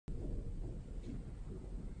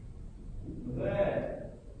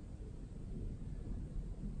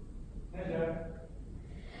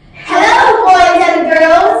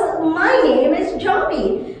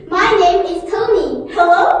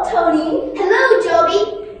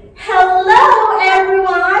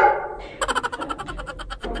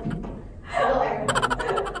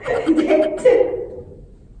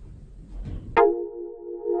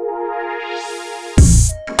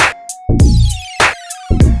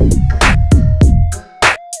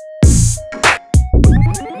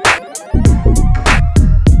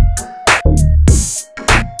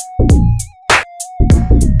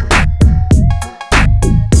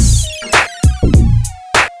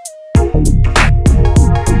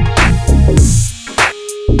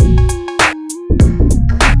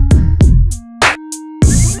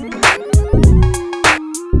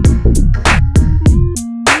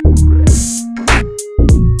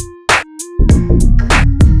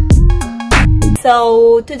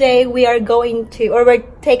So today we are going to, or we're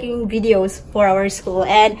taking videos for our school,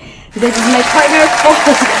 and this is my partner for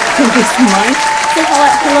this month. Say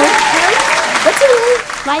hello. What's your name?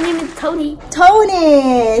 My name is Tony.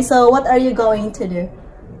 Tony. So what are you going to do?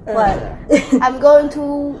 What? I'm going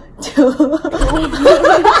to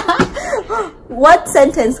What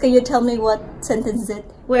sentence? Can you tell me what sentence is it?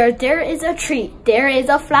 Where there is a tree, there is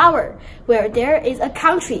a flower. Where there is a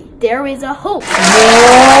country, there is a home.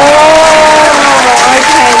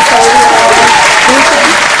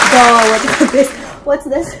 Okay, so what's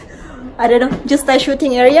this? I don't know, just a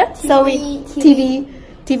shooting area.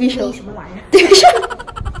 TV show.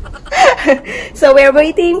 So we're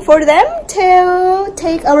waiting for them to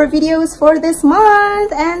take our videos for this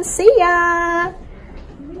month, and see ya.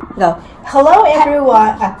 Go. Hello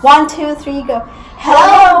everyone. 1, 2, 3, go.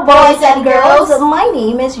 Hello boys and girls. My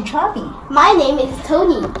name is Joby. My name is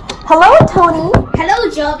Tony. Hello Tony. Hello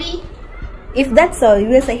Joby. If that's so, you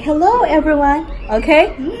will say hello everyone.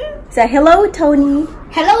 Okay? Say hello Tony.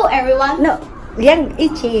 Hello everyone. No. Yang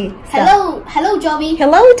ichi. Hello Joby.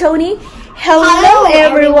 Hello Tony. Hello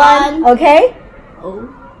everyone. Okay? Oh.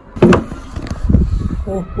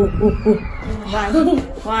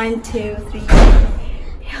 1, 2, 3.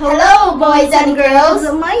 Hello boys and girls.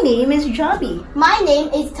 My name is Joby. My name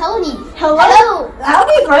is Tony. Hello. I'll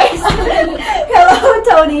be first. Hello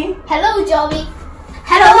Tony. Hello Joby.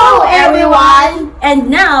 Hello everyone. And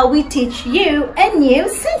now we teach you a new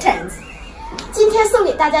sentence. 今天送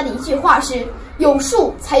给大家的一句话是：有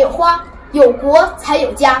树才有花，有国才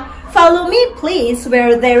有家。 Follow me, please.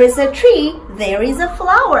 Where there is a tree, there is a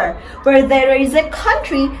flower. Where there is a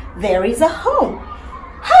country, there is a home.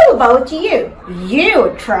 How about you?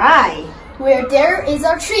 You try. Where there is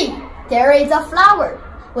a tree, there is a flower.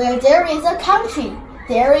 Where there is a country,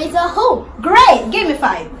 there is a home. Great. Give me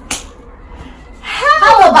 5.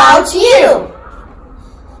 How about you?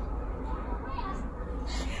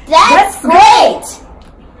 That's great.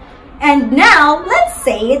 And now let's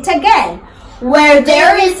say it again. Where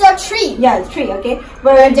there is a tree. Yeah, tree, okay?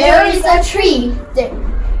 Where there is a tree.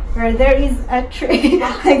 Where there is a tree.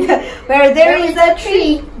 Where there is a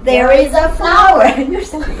tree, there is a flower.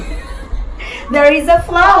 There is a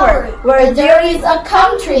flower. Where there is a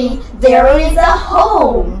country, there is a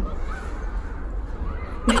home.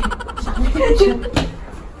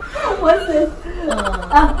 What's this?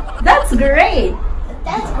 That's great.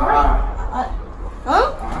 That's great.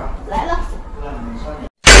 Huh? 来了。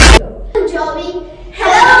Joby.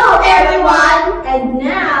 Hello everyone. And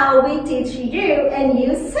now we teach you a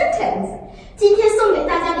new sentence. 今天送给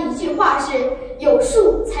大家的一句话是：有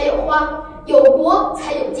树才有花，有国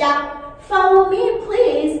才有家。 Follow me,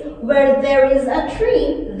 please. Where there is a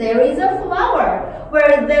tree, there is a flower.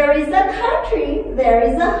 Where there is a country, there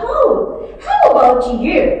is a home. How about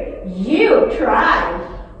you? You try.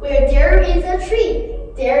 Where there is a tree,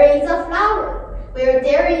 there is a flower. Where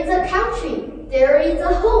there is a country, there is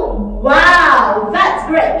a home. Wow, that's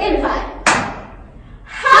great. Give me 5.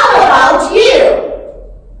 How about you?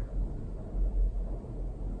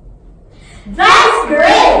 That's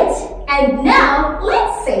great. And now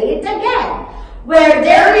let's say it again. Where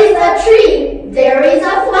there is a tree, there is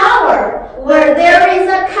a flower. Where there is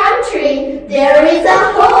a country, there is a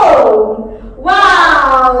home.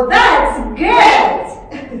 Wow, that's good.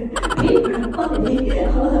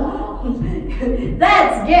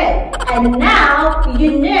 That's good. And now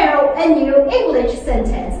you know a new English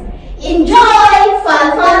sentence. Enjoy!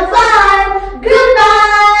 Fun, fun, fun! Goodbye!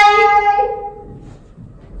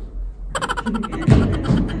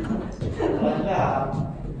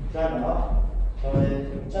 站着啊，稍微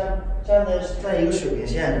站的在一个水平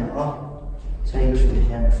线上啊，在一个水平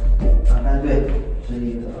线上。哎，对，是这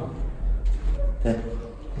个啊，对。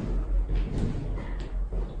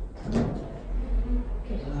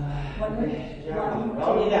这样吧，然后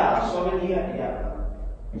你俩稍微离远一点，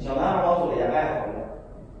小男孩往左边迈好一点，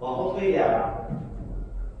往后退一点。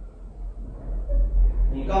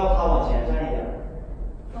你告诉他往前站一点。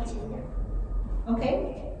往前一点。 Okay?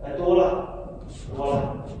 哎，多了。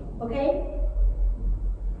 Okay?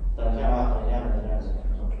 等一下啊，等一下。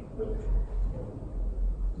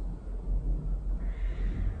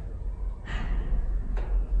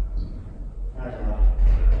那行了，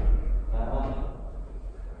来啊。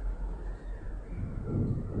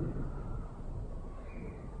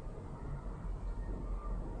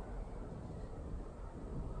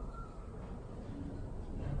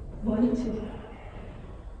模拟器。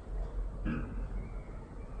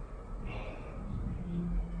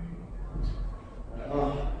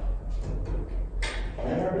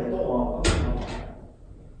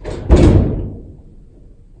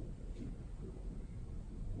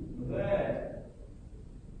 对。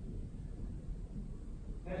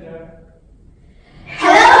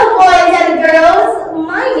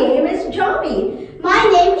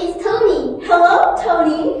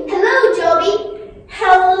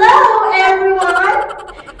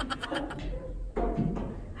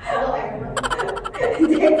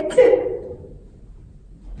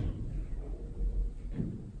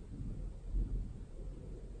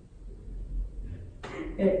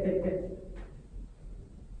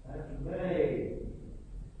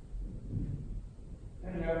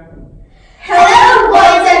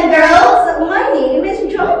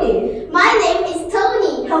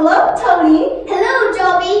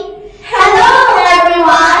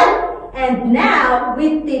And now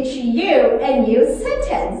we teach you a new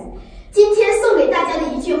sentence. 今天送给大家的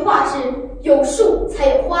一句话是：有树才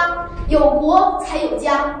有花，有国才有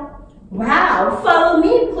家。Wow, follow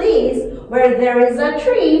me please. Where there is a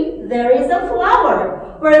tree, there is a flower.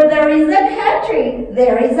 Where there is a country,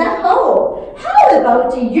 there is a home. How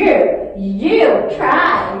about you? You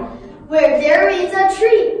try. Where there is a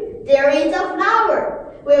tree, there is a flower.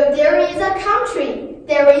 Where there is a country,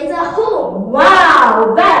 there is a home.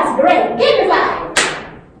 Wow, that's great. Give me 5.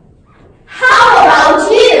 How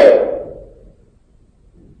about you?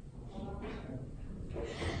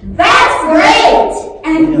 That's great.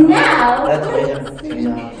 And now, 来等一下，等一下。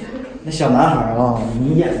那小男孩啊，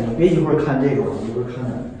你眼睛别一会儿看这个，一会儿看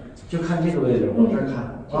那，就看这个位置，往这儿看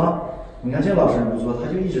啊。你看这个老师不错，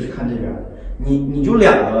他就一直看这边。你就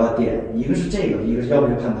2个点，一个是这个，一个是要不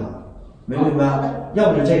就看他，没明白？要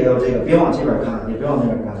不就这个，要不这个，别往这边看，也别往那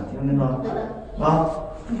边看，听没听懂？啊？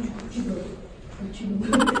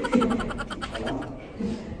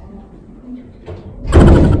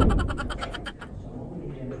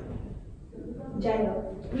加油！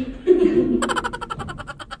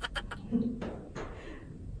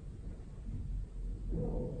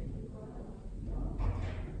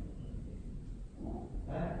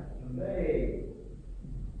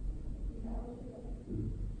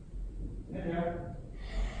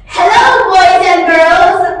 Hello, boys and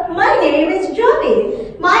girls. My name is Joby.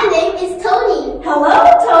 My name is Tony. Hello,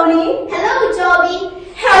 Tony. Hello, Joby.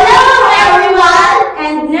 Hello, everyone.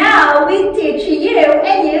 And now we teach you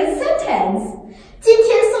a new sentence. 今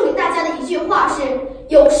天送给大家的一句话是：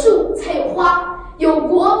有树才有花，有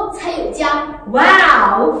国才有家。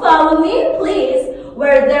Wow, follow me please.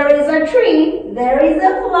 Where there is a tree, there is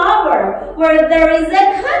a flower. Where there is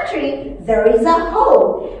a country, there is a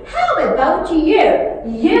home. How about you?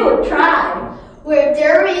 You try. Where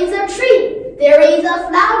there is a tree, there is a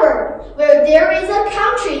flower. Where there is a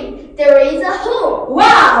country, there is a home.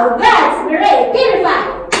 Wow, that's great. Give me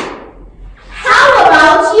 5. How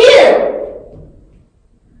about you?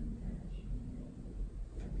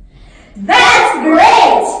 That's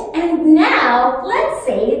great. And now let's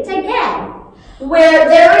say it again. Where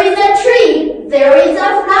there is a tree, there is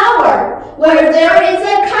a flower. Where there is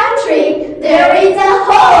a country, there is a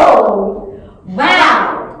home.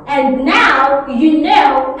 Wow. And now you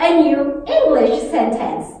know a new English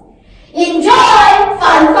sentence. Enjoy!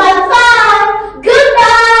 Fun, fun, fun! Goodbye!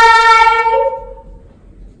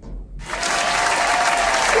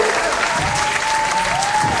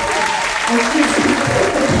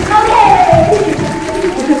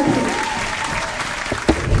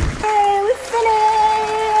 Hey, we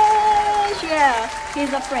finished! Yeah,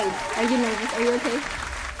 he's afraid. Are you nervous? Are you okay?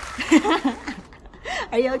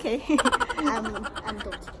 Are you okay? I'm not.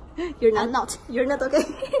 You're not? I'm not. You're not okay?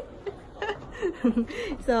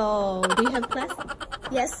 So, do you have class?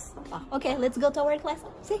 Yes. Okay, let's go to our class.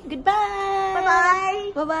 Say goodbye!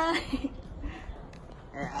 Bye-bye. Bye-bye!